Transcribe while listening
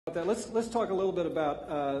Let's talk a little bit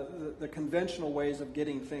about the conventional ways of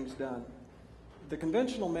getting things done. The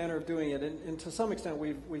conventional manner of doing it, and to some extent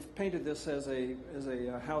we've painted this as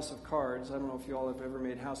a house of cards. I don't know if you all have ever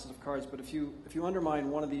made houses of cards, but if you undermine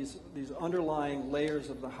one of these underlying layers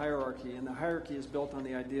of the hierarchy, and the hierarchy is built on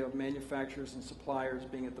the idea of manufacturers and suppliers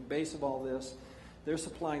being at the base of all this. They're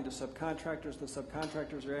supplying to subcontractors. The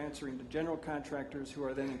subcontractors are answering to general contractors, who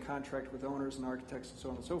are then in contract with owners and architects and so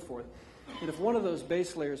on and so forth. And if one of those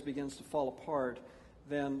base layers begins to fall apart,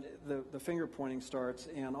 then the finger pointing starts,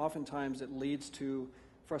 and oftentimes it leads to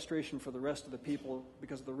frustration for the rest of the people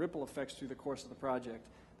because of the ripple effects through the course of the project.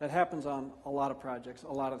 That happens on a lot of projects,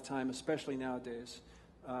 a lot of the time, especially nowadays.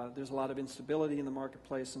 There's a lot of instability in the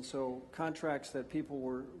marketplace, and so contracts that people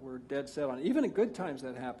were dead set on, even in good times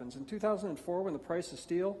that happens. In 2004, when the price of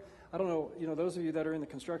steel, I don't know, those of you that are in the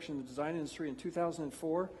construction and design industry in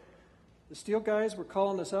 2004, the steel guys were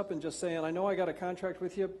calling us up and just saying, I know I got a contract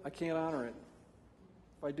with you, I can't honor it.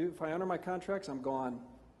 If I honor my contracts, I'm gone.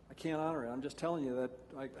 I can't honor it. I'm just telling you that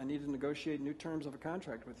I need to negotiate new terms of a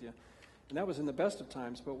contract with you. And that was in the best of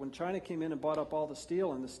times, but when China came in and bought up all the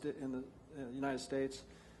steel in the United States,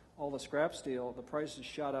 all the scrap steel, the prices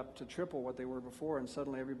shot up to triple what they were before, and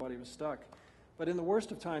suddenly everybody was stuck. But in the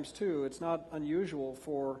worst of times, too, it's not unusual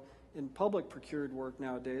in public procured work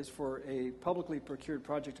nowadays, for a publicly procured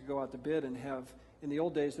project to go out to bid and have, in the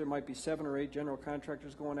old days, there might be 7 or 8 general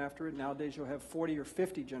contractors going after it. Nowadays, you'll have 40 or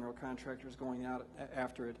 50 general contractors going out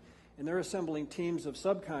after it. And they're assembling teams of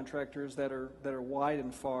subcontractors that are wide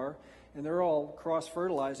and far, and they're all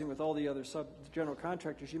cross-fertilizing with all the other general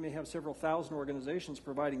contractors. You may have several thousand organizations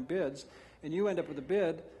providing bids, and you end up with a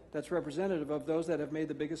bid that's representative of those that have made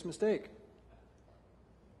the biggest mistake.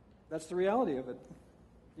 That's the reality of it.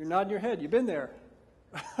 You're nodding your head. You've been there.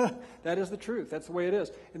 That is the truth. That's the way it is.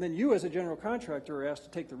 And then you, as a general contractor, are asked to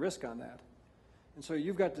take the risk on that. And so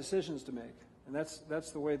you've got decisions to make, and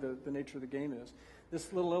that's the way the nature of the game is.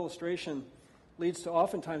 This little illustration leads to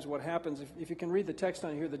oftentimes what happens. If you can read the text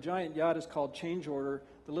on here, the giant yacht is called change order.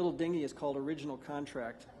 The little dinghy is called original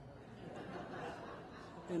contract.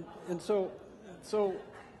 And so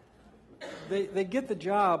they get the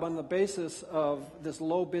job on the basis of this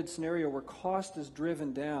low bid scenario where cost is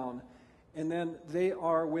driven down, and then they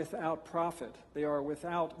are without profit. They are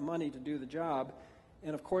without money to do the job.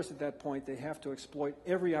 And of course, at that point, they have to exploit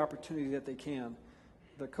every opportunity that they can.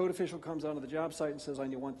 The code official comes onto the job site and says, I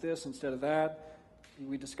want this instead of that.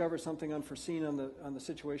 We discover something unforeseen on the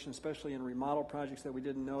situation, especially in remodel projects, that we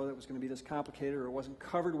didn't know that was going to be this complicated, or it wasn't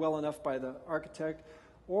covered well enough by the architect.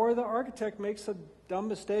 Or the architect makes a dumb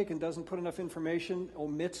mistake and doesn't put enough information,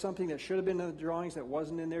 omits something that should have been in the drawings that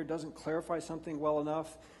wasn't in there, doesn't clarify something well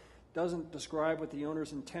enough, doesn't describe what the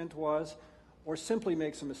owner's intent was, or simply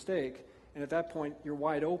makes a mistake. And at that point, you're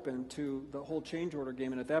wide open to the whole change order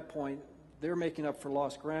game. And at that point, they're making up for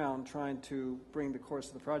lost ground, trying to bring the course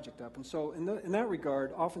of the project up. And so in that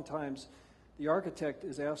regard, oftentimes, the architect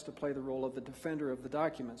is asked to play the role of the defender of the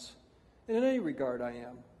documents. And in any regard, I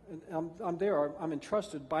am. I'm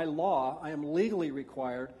entrusted by law. I am legally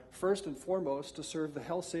required, first and foremost, to serve the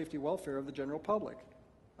health, safety, welfare of the general public.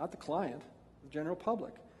 Not the client, the general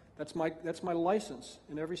public. That's my license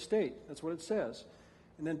in every state. That's what it says.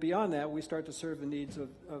 And then beyond that, we start to serve the needs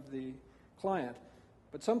of the client.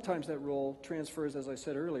 But sometimes that role transfers, as I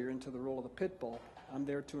said earlier, into the role of the pit bull. I'm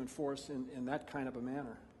there to enforce in that kind of a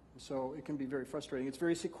manner. And so it can be very frustrating. It's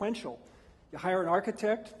very sequential. You hire an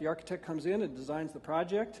architect, the architect comes in and designs the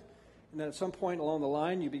project, and then at some point along the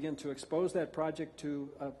line you begin to expose that project to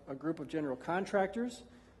a group of general contractors.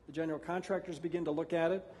 The general contractors begin to look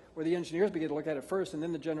at it, or the engineers begin to look at it first, and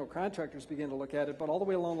then the general contractors begin to look at it. But all the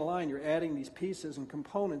way along the line, you're adding these pieces and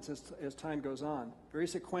components as time goes on. Very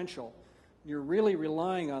sequential. You're really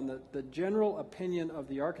relying on the general opinion of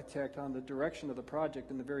the architect on the direction of the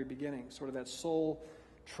project in the very beginning, sort of that sole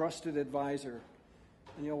trusted advisor.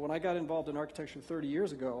 And when I got involved in architecture 30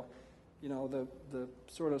 years ago, the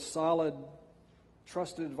sort of solid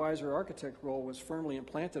trusted advisor architect role was firmly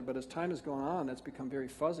implanted, but as time has gone on, that's become very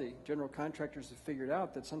fuzzy. General contractors have figured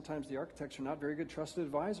out that sometimes the architects are not very good trusted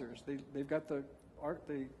advisors. They've got the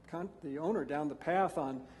owner down the path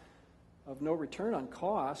of no return on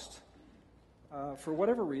cost. For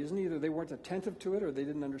whatever reason, either they weren't attentive to it or they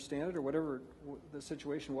didn't understand it or whatever the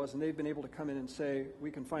situation was, and they've been able to come in and say,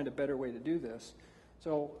 we can find a better way to do this.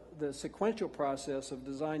 So the sequential process of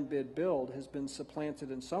design, bid, build has been supplanted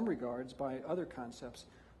in some regards by other concepts.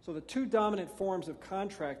 So the two dominant forms of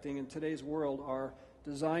contracting in today's world are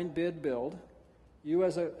design, bid, build. You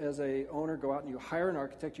as a owner go out and you hire an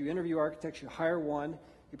architect, you interview architects, you hire one,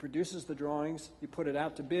 he produces the drawings, you put it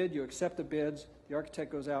out to bid, you accept the bids, the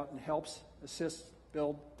architect goes out and helps, assists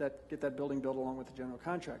get that building built along with the general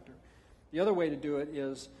contractor. The other way to do it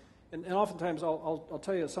is, and oftentimes I'll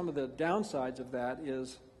tell you some of the downsides of that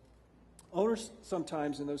is, owners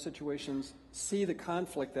sometimes in those situations see the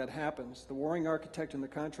conflict that happens. The warring architect and the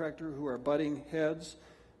contractor who are butting heads,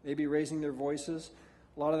 maybe raising their voices.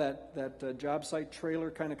 A lot of that job site trailer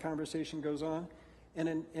kind of conversation goes on.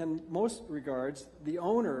 And in most regards, the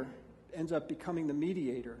owner ends up becoming the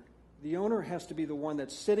mediator. The owner has to be the one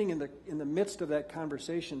that's sitting in the midst of that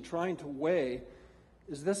conversation trying to weigh,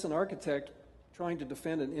 is this an architect trying to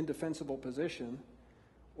defend an indefensible position,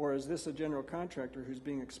 or is this a general contractor who's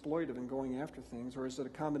being exploitive and going after things, or is it a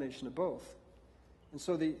combination of both? And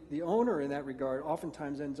so the owner in that regard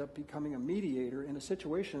oftentimes ends up becoming a mediator in a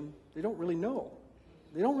situation they don't really know.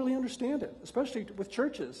 They don't really understand it, especially with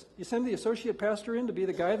churches. You send the associate pastor in to be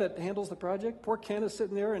the guy that handles the project. Poor Ken is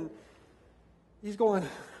sitting there and he's going,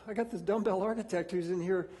 I got this dumbbell architect who's in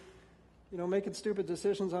here, making stupid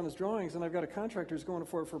decisions on his drawings, and I've got a contractor who's going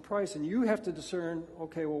for it for price, and you have to discern,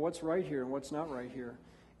 okay, well, what's right here and what's not right here.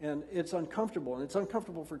 And it's uncomfortable, and it's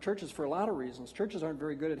uncomfortable for churches for a lot of reasons. Churches aren't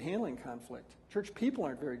very good at handling conflict. Church people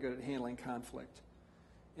aren't very good at handling conflict.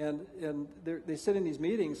 And they sit in these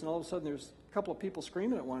meetings, and all of a sudden there's a couple of people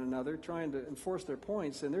screaming at one another, trying to enforce their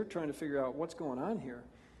points, and they're trying to figure out what's going on here.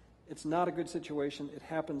 It's not a good situation. It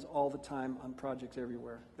happens all the time on projects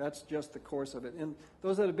everywhere. That's just the course of it. And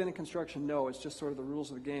those that have been in construction know it's just sort of the rules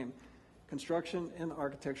of the game. Construction and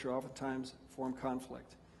architecture oftentimes form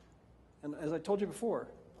conflict. And as I told you before,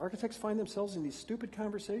 architects find themselves in these stupid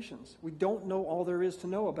conversations. We don't know all there is to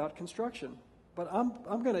know about construction. But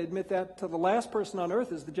I'm going to admit that to the last person on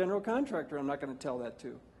earth is the general contractor I'm not going to tell that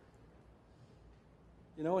to.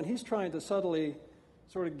 And he's trying to subtly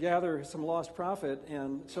sort of gather some lost profit,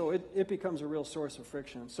 and so it becomes a real source of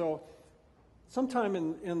friction. So sometime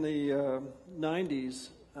in the 90s,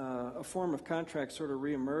 a form of contract sort of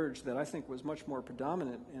reemerged that I think was much more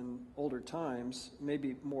predominant in older times,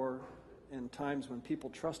 maybe more in times when people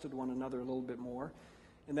trusted one another a little bit more,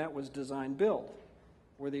 and that was design-build,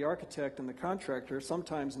 where the architect and the contractor,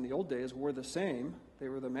 sometimes in the old days, were the same. They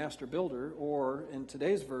were the master builder, or in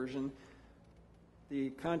today's version,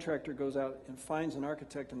 the contractor goes out and finds an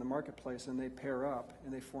architect in the marketplace, and they pair up,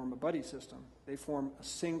 and they form a buddy system. They form a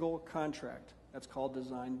single contract. That's called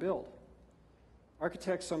design-build.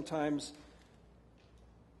 Architects sometimes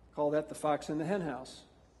call that the fox in the henhouse.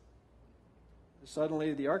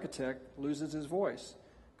 Suddenly, the architect loses his voice,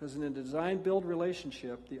 because in a design-build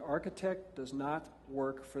relationship, the architect does not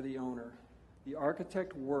work for the owner. The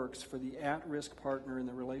architect works for the at-risk partner in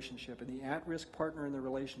the relationship, and the at-risk partner in the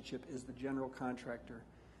relationship is the general contractor.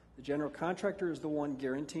 The general contractor is the one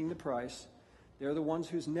guaranteeing the price. They're the ones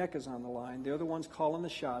whose neck is on the line. They're the ones calling the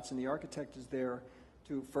shots, and the architect is there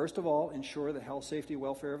to, first of all, ensure the health, safety,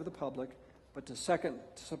 welfare of the public, but to second,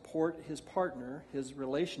 support his partner, his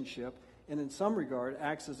relationship, and in some regard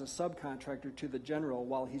acts as a subcontractor to the general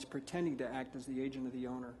while he's pretending to act as the agent of the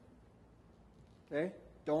owner. Okay?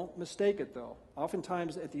 Don't mistake it, though.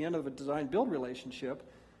 Oftentimes, at the end of a design-build relationship,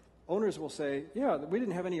 owners will say, yeah, we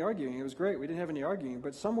didn't have any arguing. It was great. We didn't have any arguing.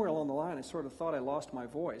 But somewhere along the line, I sort of thought I lost my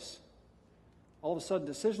voice. All of a sudden,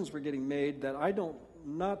 decisions were getting made that I don't,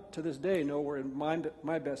 not to this day, know were in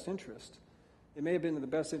my best interest. It may have been in the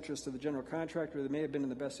best interest of the general contractor. They may have been in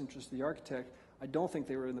the best interest of the architect. I don't think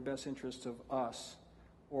they were in the best interest of us.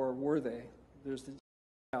 Or were they? There's the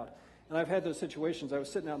doubt. And I've had those situations. I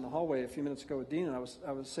was sitting out in the hallway a few minutes ago with Dean, and I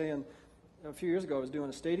was saying, a few years ago I was doing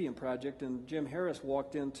a stadium project, and Jim Harris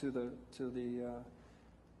walked into the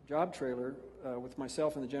job trailer with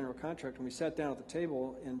myself and the general contractor, and we sat down at the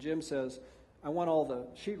table, and Jim says, I want all the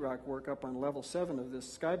sheetrock work up on level 7 of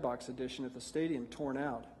this skybox addition at the stadium torn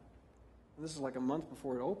out. And this is like a month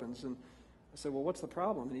before it opens, and I said, well, what's the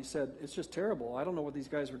problem? And he said, it's just terrible. I don't know what these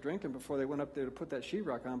guys were drinking before they went up there to put that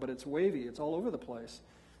sheetrock on, but it's wavy. It's all over the place.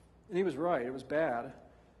 And he was right. It was bad.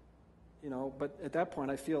 But at that point,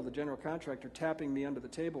 I feel the general contractor tapping me under the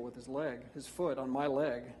table with his foot on my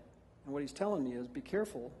leg. And what he's telling me is, be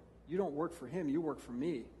careful. You don't work for him. You work for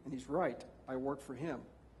me. And he's right. I work for him.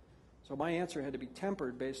 So my answer had to be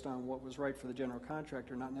tempered based on what was right for the general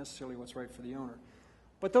contractor, not necessarily what's right for the owner.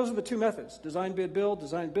 But those are the two methods, design, bid, build,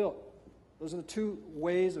 design, build. Those are the two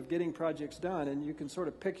ways of getting projects done, and you can sort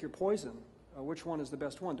of pick your poison. Which one is the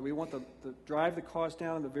best one? Do we want to drive the cost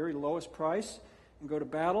down to the very lowest price and go to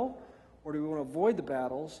battle, or do we want to avoid the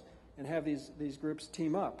battles and have these groups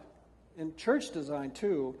team up? In church design,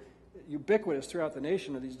 too, ubiquitous throughout the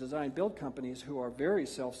nation are these design-build companies who are very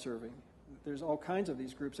self-serving. There's all kinds of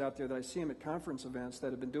these groups out there that I see them at conference events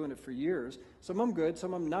that have been doing it for years. Some of them good,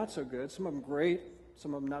 some of them not so good, some of them great,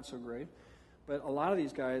 some of them not so great. But a lot of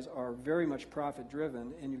these guys are very much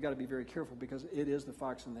profit-driven, and you've got to be very careful because it is the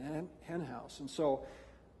fox in the hen house. And so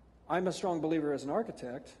I'm a strong believer as an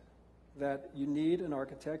architect that you need an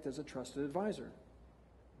architect as a trusted advisor.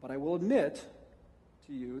 But I will admit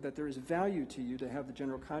to you that there is value to you to have the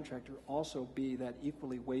general contractor also be that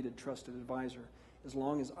equally weighted trusted advisor, as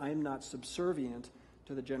long as I'm not subservient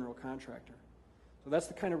to the general contractor. So that's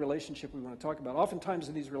the kind of relationship we want to talk about. Oftentimes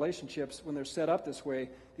in these relationships, when they're set up this way,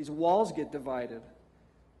 these walls get divided.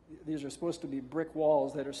 These are supposed to be brick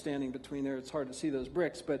walls that are standing between there. It's hard to see those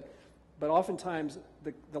bricks, but oftentimes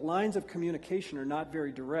the lines of communication are not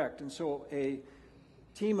very direct, and so a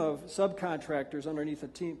team of subcontractors underneath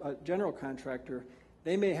a general contractor,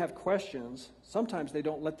 they may have questions. Sometimes they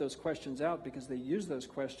don't let those questions out because they use those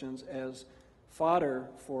questions as fodder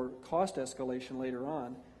for cost escalation later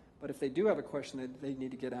on. But if they do have a question that they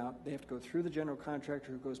need to get out, they have to go through the general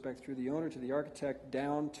contractor, who goes back through the owner to the architect,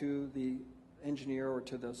 down to the engineer or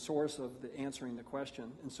to the source of the answering the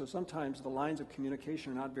question. And so sometimes the lines of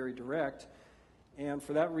communication are not very direct, and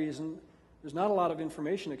for that reason, there's not a lot of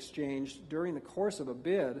information exchanged during the course of a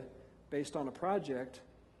bid based on a project,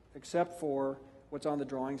 except for what's on the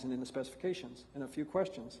drawings and in the specifications, and a few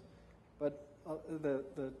questions. But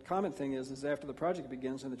the common thing is after the project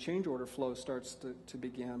begins and the change order flow starts to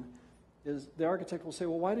begin, is the architect will say,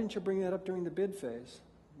 well, why didn't you bring that up during the bid phase?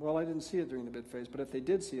 Well, I didn't see it during the bid phase, but if they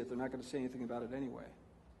did see it, they're not going to say anything about it anyway,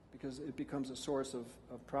 because it becomes a source of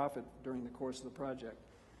profit during the course of the project.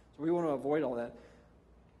 So we want to avoid all that.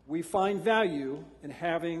 We find value in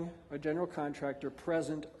having a general contractor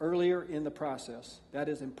present earlier in the process. That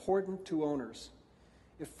is important to owners.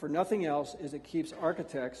 If for nothing else, is it keeps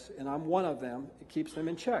architects, and I'm one of them, it keeps them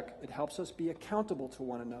in check. It helps us be accountable to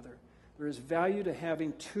one another. There is value to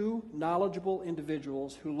having two knowledgeable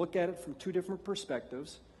individuals who look at it from two different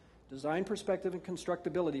perspectives, design perspective and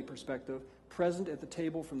constructability perspective, present at the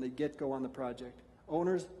table from the get-go on the project.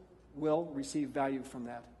 Owners will receive value from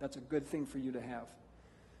that. That's a good thing for you to have.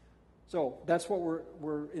 So that's what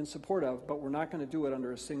we're in support of, but we're not going to do it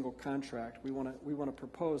under a single contract. We want to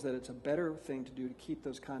propose that it's a better thing to do to keep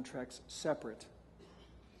those contracts separate.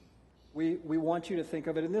 We want you to think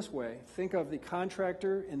of it in this way. Think of the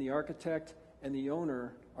contractor and the architect and the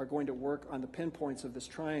owner are going to work on the pinpoints of this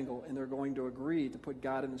triangle, and they're going to agree to put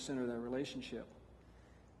God in the center of their relationship.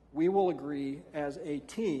 We will agree as a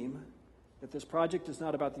team that this project is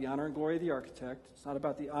not about the honor and glory of the architect. It's not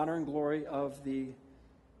about the honor and glory of the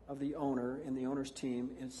owner and the owner's team.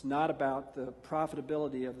 It's not about the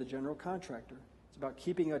profitability of the general contractor. It's about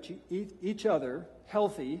keeping each other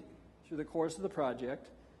healthy through the course of the project,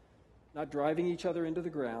 not driving each other into the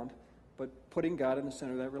ground, but putting God in the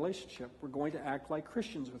center of that relationship. We're going to act like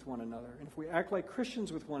Christians with one another. And if we act like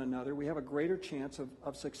Christians with one another, we have a greater chance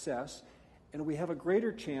of success, and we have a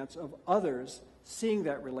greater chance of others seeing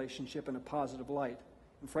that relationship in a positive light.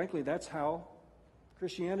 And frankly, that's how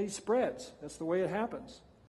Christianity spreads. That's the way it happens.